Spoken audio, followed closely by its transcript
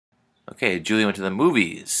Okay, Julie went to the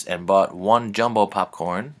movies and bought one jumbo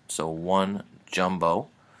popcorn, so one jumbo,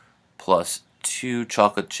 plus two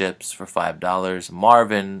chocolate chips for $5.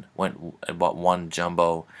 Marvin went and bought one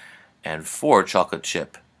jumbo and four chocolate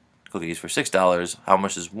chip cookies for $6. How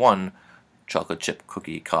much does one chocolate chip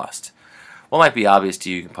cookie cost? Well, it might be obvious to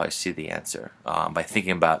you. You can probably see the answer by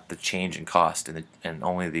thinking about the change in cost, and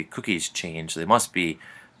only the cookies change. So they must be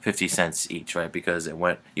 50 cents each, right? Because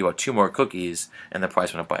you bought two more cookies and the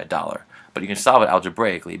price went up by $1. But you can solve it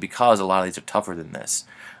algebraically because a lot of these are tougher than this.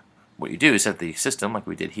 What you do is set the system like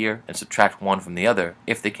we did here and subtract one from the other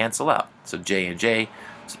if they cancel out. So j and j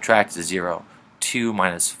subtract is 0. 2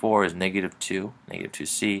 minus 4 is negative 2, negative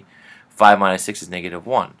 2c. 5 minus 6 is negative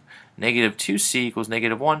 1. Negative 2c equals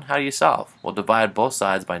negative 1. How do you solve? Well, divide both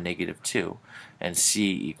sides by negative 2, and c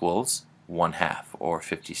equals 1/2, or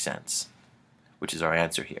 50 cents, which is our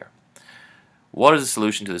answer here. What is the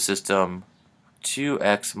solution to the system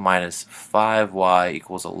 2x minus 5y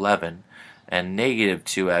equals 11, and negative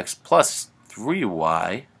 2x plus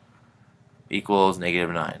 3y equals negative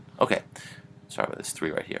 9? Okay, sorry about this 3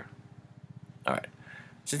 right here. Alright,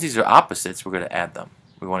 since these are opposites, we're going to add them.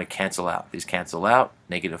 We want to cancel out. These cancel out.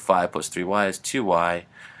 Negative 5 plus 3y is 2y.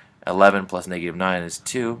 11 plus negative 9 is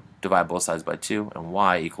 2. Divide both sides by 2, and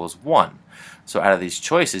y equals 1. So out of these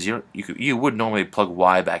choices, you would normally plug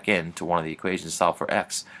y back in to one of the equations to solve for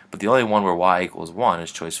x. But the only one where y equals 1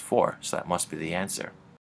 is choice 4, so that must be the answer.